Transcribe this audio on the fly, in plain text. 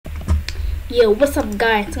Yo, what's up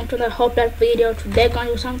guys, welcome to the Hoplite video. Today I'm gonna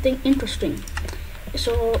do something interesting.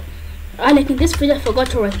 So like in this video I forgot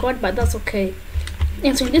to record, but that's okay.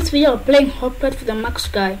 And so in this video I'm playing Hoplite for the max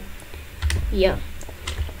guy. Yeah,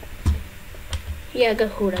 I got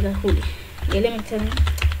hood. Yeah, let me tell you.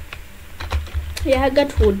 Yeah, I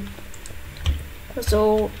got hood.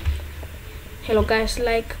 So hello guys,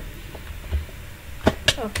 like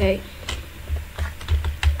okay.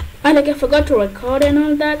 I forgot to record and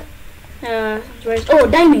all that. Oh,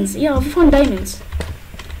 diamonds. Yeah, we found diamonds.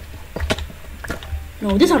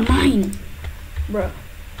 No, these are mine, bro.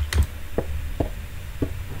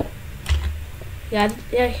 Yeah.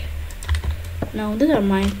 No, these are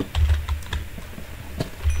mine.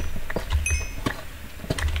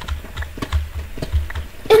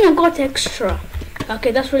 And I got extra.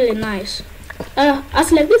 Okay, that's really nice.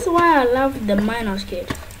 As like this is why I love the miner's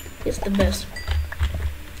kit. It's the best.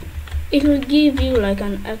 It will give you like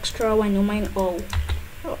an extra when you mine all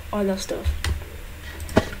other stuff.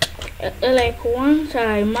 Like once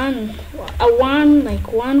I won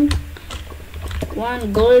like one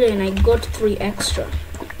gold and I got 3 extra.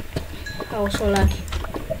 I was so lucky.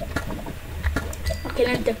 Okay,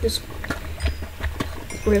 let me take this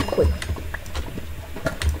real quick.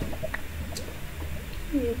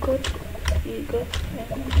 You got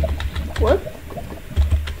what?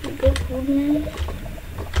 You got woodman?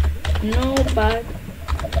 No, but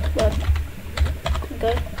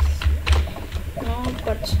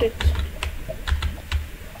sticks.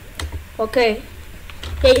 Okay.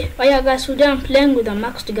 Hey, oh yeah guys, today I'm playing with the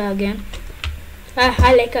maxed guy again.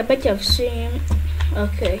 I bet you've seen him.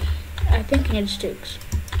 Okay, I think he needs sticks.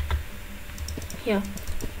 Here,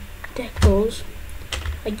 take those.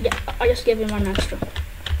 I just gave him one extra.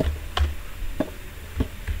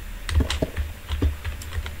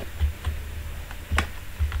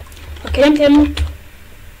 Okay, I'm telling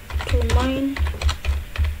to mine.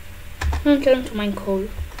 I'm telling to mine coal.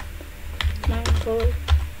 Mine coal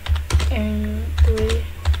and 3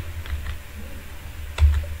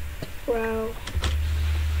 raw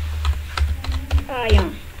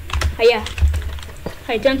iron. Yeah.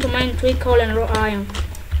 I turn to mine 3 coal and raw iron.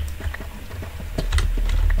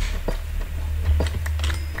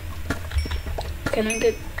 Can I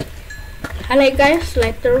get? Like guys,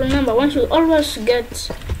 like to remember, once you always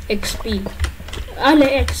get XP.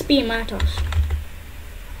 XP matters.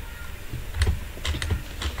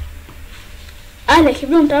 If you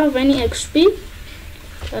don't have any XP,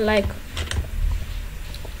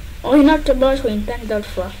 or you're not able to enchant that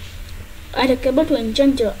far. Able to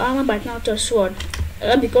enchant your armor but not your sword.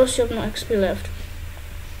 Because you have no XP left.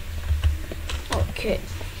 Okay,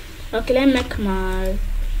 let me make my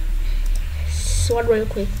sword real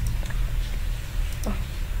quick.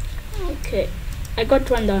 Okay, I got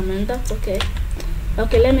 1 diamond, that's okay.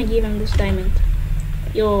 Okay, let me give him this diamond.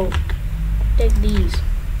 Yo, take these.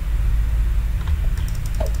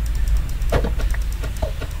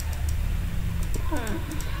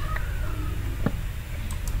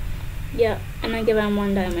 Yeah, and I give him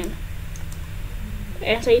 1 diamond.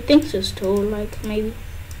 And so he thinks it's 2, like maybe.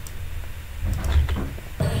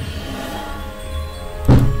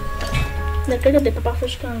 Look at the papa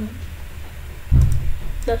fish coming.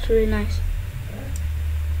 That's really nice.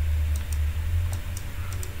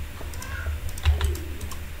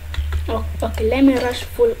 Oh, okay, let me rush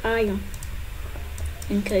full iron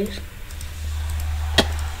in case.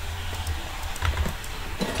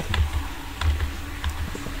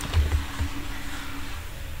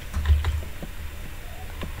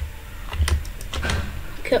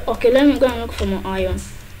 Okay, let me go and look for more iron.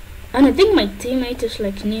 And I think my teammate is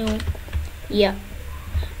like new. Yeah,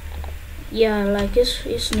 like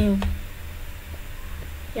it's new.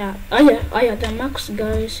 Yeah. Oh yeah, the max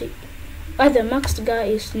guy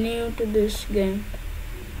is new to this game.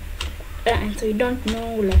 And so you don't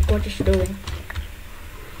know like what he's doing.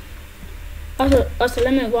 Also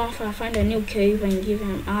let me go and find a new cave and give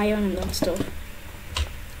him iron and that stuff.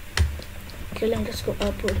 Okay, let me just go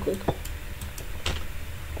up real quick.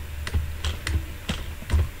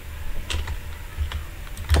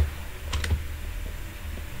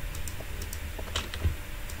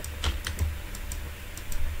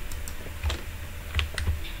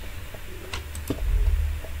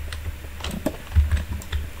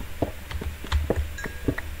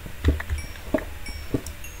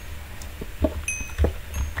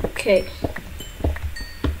 Okay,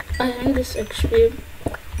 I think this XP.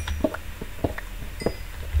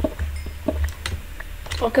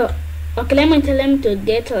 Okay, let me tell him to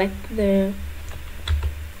get like the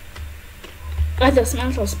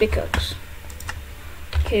smelter's pickaxe.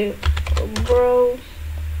 Okay, bro.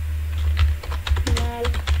 Not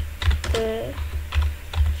the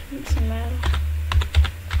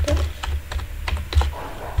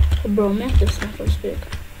Bro, make this simple speak.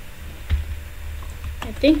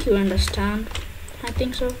 I think you understand. I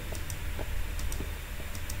think so.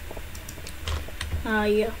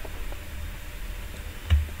 Yeah.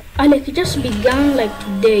 I like it just began like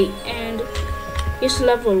today and it's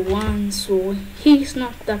level 1, so he's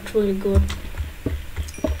not that really good.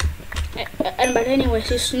 But anyways,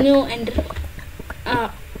 he's new and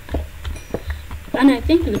I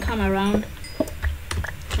think he'll come around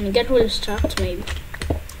and get really stuck maybe.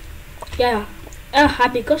 Yeah.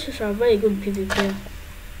 Because he's a very good PvP.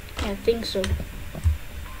 I think so.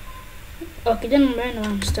 Okay, then right now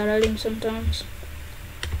I'm starting sometimes.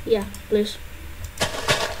 Yeah, please.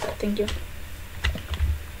 Thank you.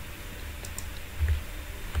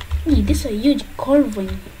 This is a huge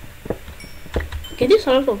cauldron. Okay, this is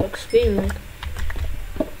a lot of XP, like.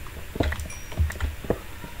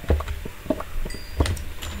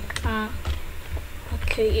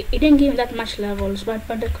 Okay, it didn't give me that much levels, but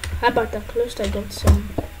about the closest I got some.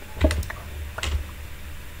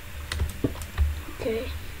 Okay.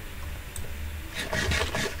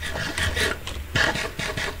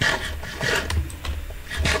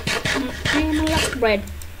 I am a last bread.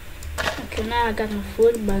 Okay, now I got my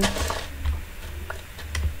food, but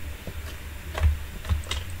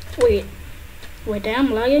wait, I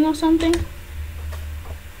am lagging or something?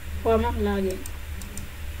 Or I'm not lagging.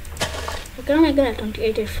 Okay, now I got a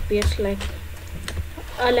 28 FPS. Like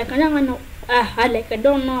I don't know. I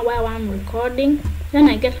don't know why I'm recording. Then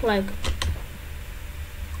I get like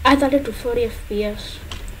 30 to 40 FPS.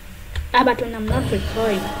 But when I'm not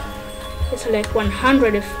recording, it's like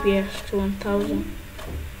 100 FPS to 1000.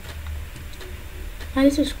 And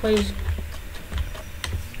this is crazy.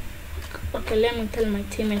 Okay, let me tell my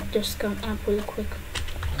teammate just come up real quick.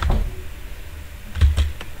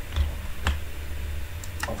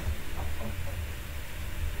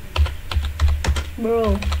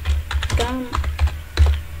 Bro, come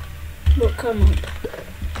on.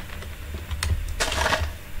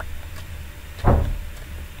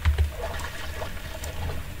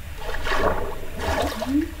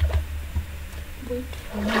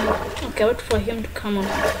 Okay, wait for him to come up.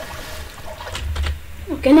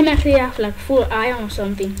 Okay, let me actually have like full iron or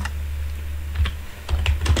something.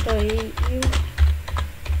 So you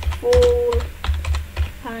full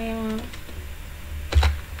iron.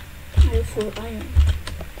 Full iron.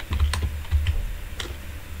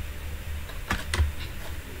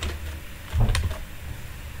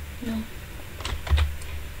 No.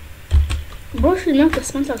 Bro should make the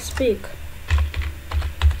smelter speak.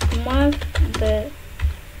 Mark the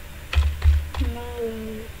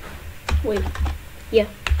wait. Yeah.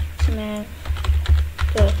 Smell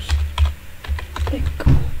the speak.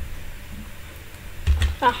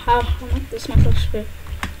 I'll make the smelter speak.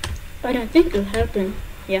 I don't think it'll help him.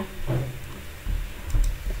 Yeah.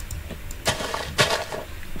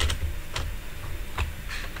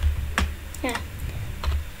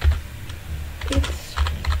 It's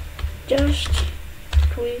just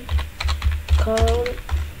 3 coal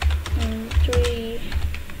and 3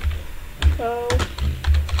 coal.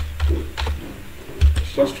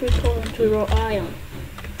 It's just 3 coal and 2 raw iron.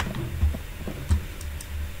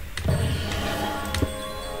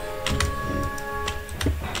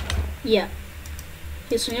 Yeah.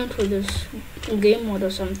 It's new to this game mode or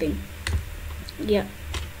something. Yeah.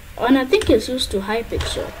 And I think it's used to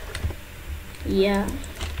Hypixel. Yeah.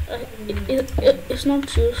 It's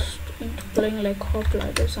not used into playing like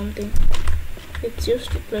Hoplite or something. It's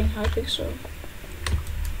used to playing Hypixel.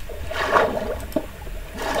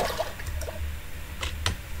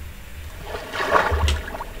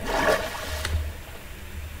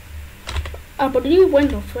 But did you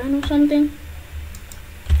went a friend or something?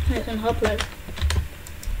 I can Hoplite.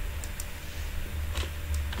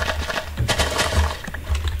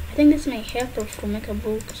 I think this may help us to make a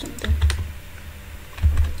book or something.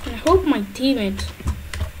 And I hope my teammate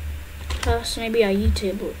has maybe a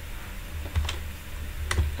e-table.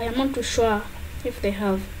 I am not too sure if they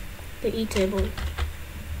have the e-table.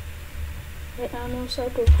 I am also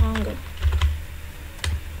out of hunger.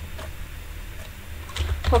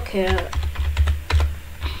 Okay,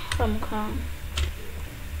 I'm calm.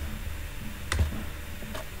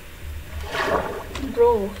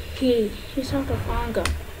 Bro, he's out of hunger.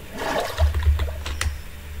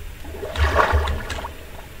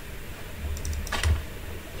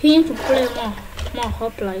 He needs to play more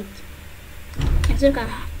Hoplite. And so you can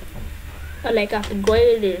like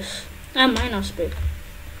upgrade this. Minor speed.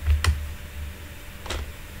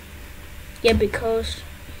 Yeah, because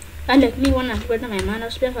like me when I upgraded my minor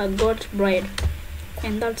speed, I got bread,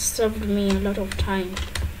 and that saved me a lot of time.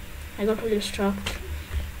 I got really stuck.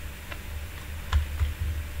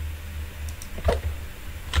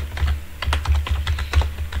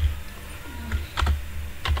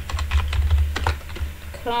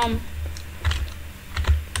 come.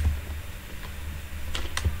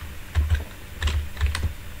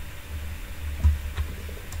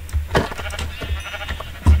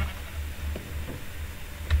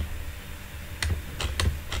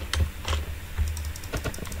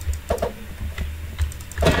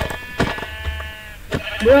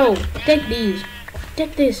 Bro, take these.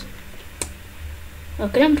 Take this.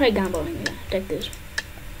 Okay, I'm try gambling. Yeah, take this.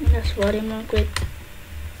 That's what I'm not quick.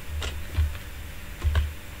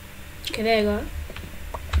 Okay, there you go.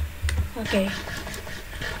 Okay. I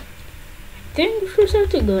think we should have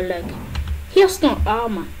to go like. He has no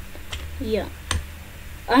armor. Yeah.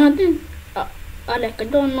 And I think I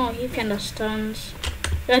don't know if he understands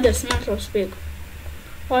that the smash or speak.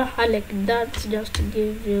 Or that's just to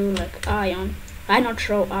give you like iron. I not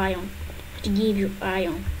throw iron. To give you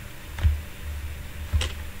iron.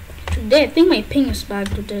 Today I think my ping is bad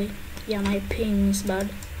today. Yeah, my ping is bad.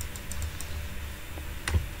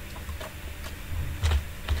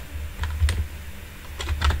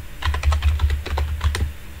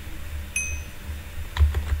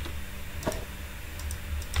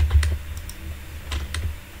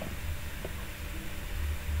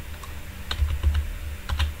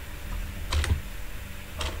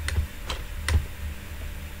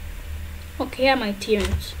 Okay, here are my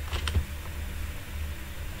teammates.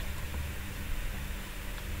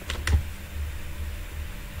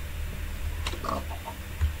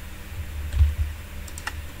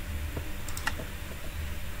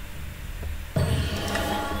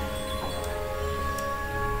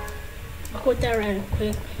 Put that right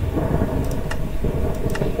quick.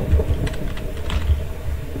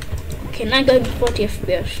 Okay, now going 40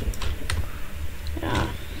 FPS. Yeah,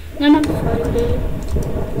 no, not 40.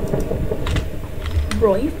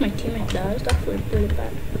 Bro, if my teammate dies, that would be really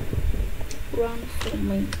bad. Run for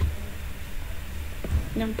me.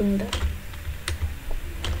 Don't bring that.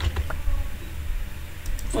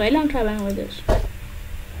 Well, I'm traveling with this.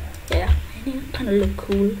 Yeah, I think it kind of look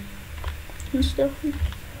cool and stuff.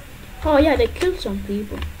 Oh yeah, they killed some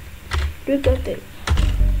people. We got the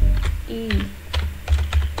E.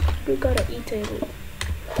 We got an E table.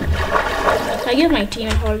 So I give my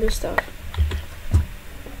teammate all this stuff.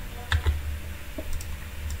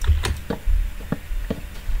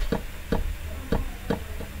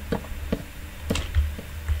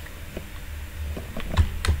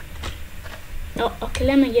 Oh, okay,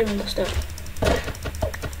 let me give him the stuff.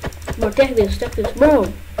 Bro, take this,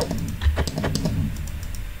 bro.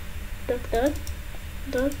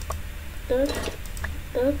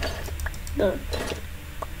 That.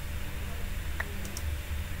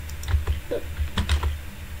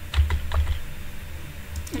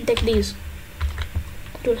 And take these.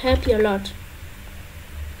 It will help you a lot.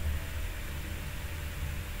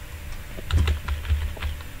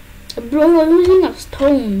 Bro, I'm using a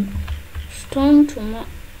stone. Stone to my.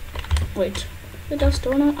 Wait. Is that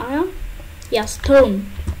stone or iron? Yeah,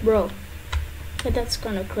 stone, bro. But that's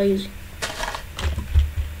kind of crazy.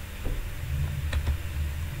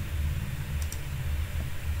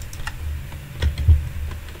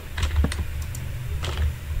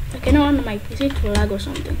 Okay, now on my PC to lag or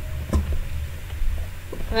something.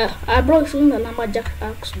 I brought using the lumberjack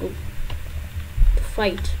axe go to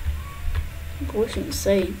fight. Bro, it's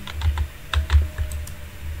insane.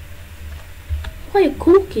 Why are you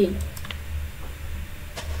cooking?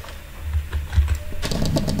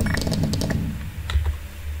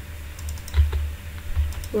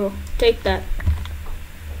 Bro, take that.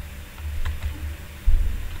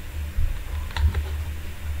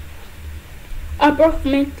 I brought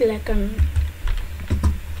make like an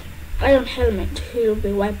iron helmet. He'll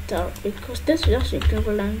be wiped out because this is just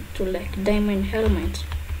equivalent to like diamond helmet.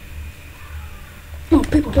 No,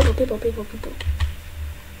 people.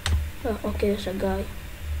 Oh, okay, there's a guy.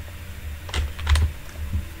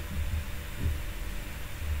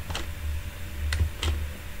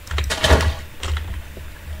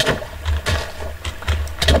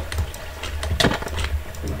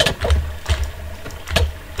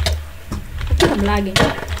 I'm lagging.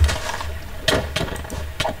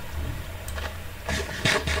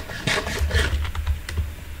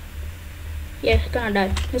 Yeah, he's gonna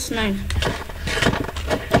die. It's 9.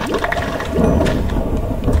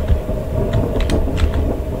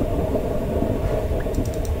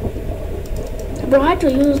 Bro, I had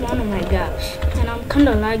to use one of my gas and I'm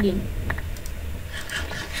kinda lagging.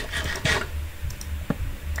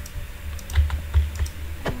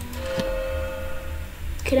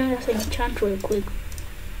 Okay, now let's enchant real quick.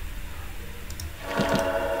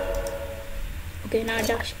 Okay, now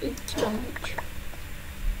dash 8 damage.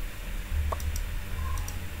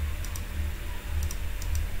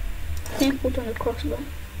 can put on the crossbow.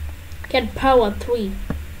 Get power 3.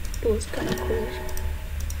 Dude, it's kind of crazy.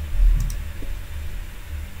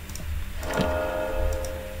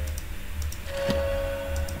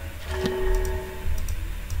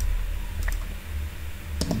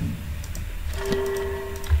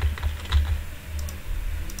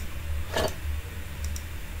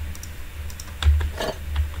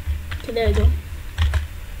 Okay, there you go.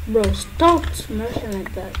 Bro, stop smashing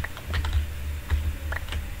like that.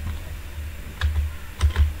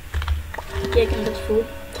 Taking this food.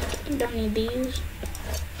 Don't need these.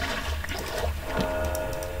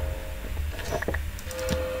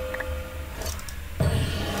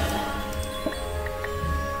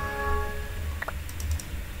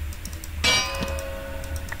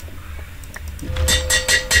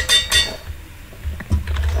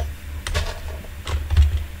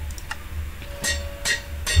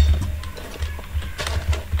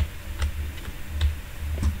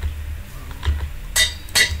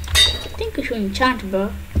 I think I should enchant,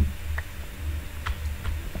 bro.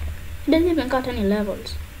 It doesn't even got any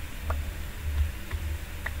levels.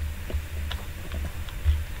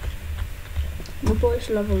 My boy's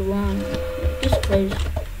level 1. It's crazy.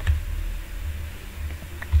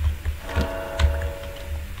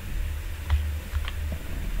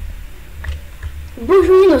 Bro,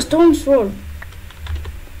 showing a stone sword.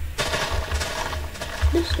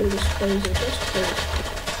 This dude is crazy. That's crazy.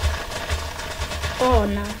 Oh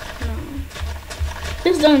no, no.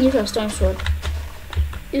 This doesn't use a stone sword.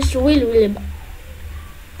 It's really bad.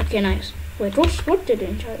 Okay, nice. Wait, what did it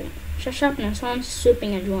enchant? Sharpness, sounds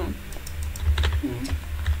sweeping edge 1.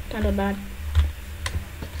 Kinda bad.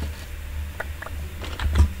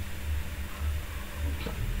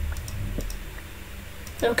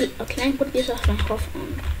 Okay, can I put this off my hof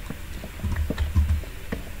on?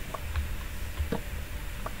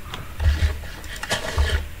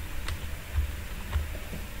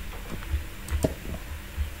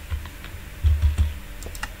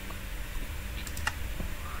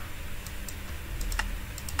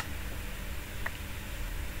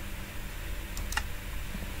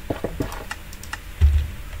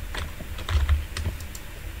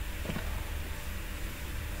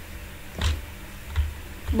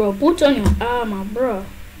 Bro, put on your armor, bro.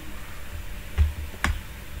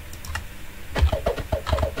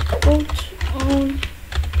 Put on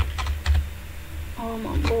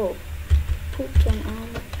armor, bro. Put on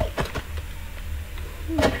armor.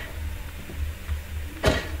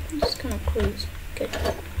 This is kind of crazy.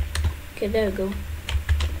 Okay, there we go.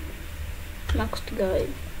 Maxed guide.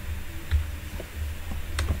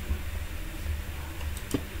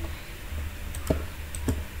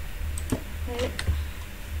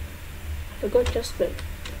 Forgot just bit.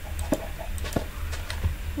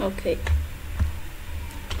 Okay.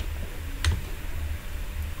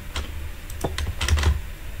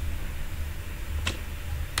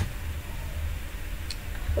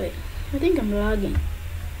 Wait, I think I'm lagging.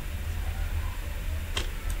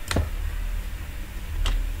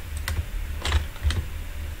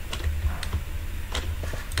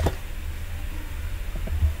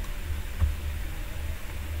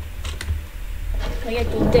 Yeah,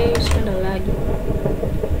 today is kinda laggy.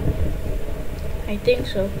 I think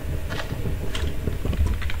so.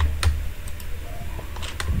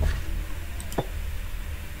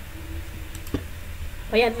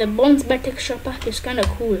 Oh yeah, the bones bed texture pack is kinda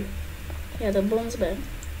cool. Yeah, the bones bed.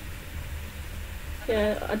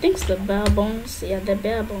 Yeah, I think it's the bare bones. Yeah, the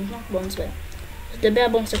bare bones, not bones bed. The bare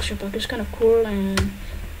bones texture pack is kinda cool and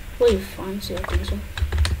really fancy, I think so.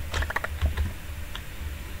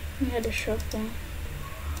 Yeah, the sharp one.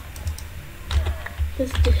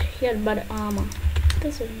 He had bad armor.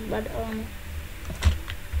 This is bad armor.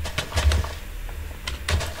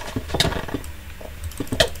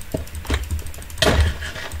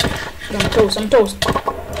 I'm toast.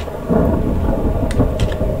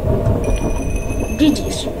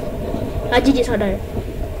 GG's. GG's are there.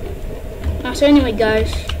 So anyway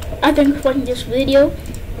guys, I thank you for watching this video.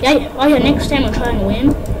 Yeah, next time I'll try and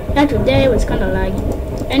win. Yeah, today was kinda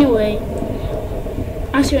laggy. Anyway,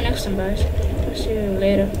 I'll see you next time guys. See you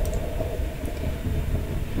later.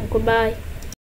 Goodbye.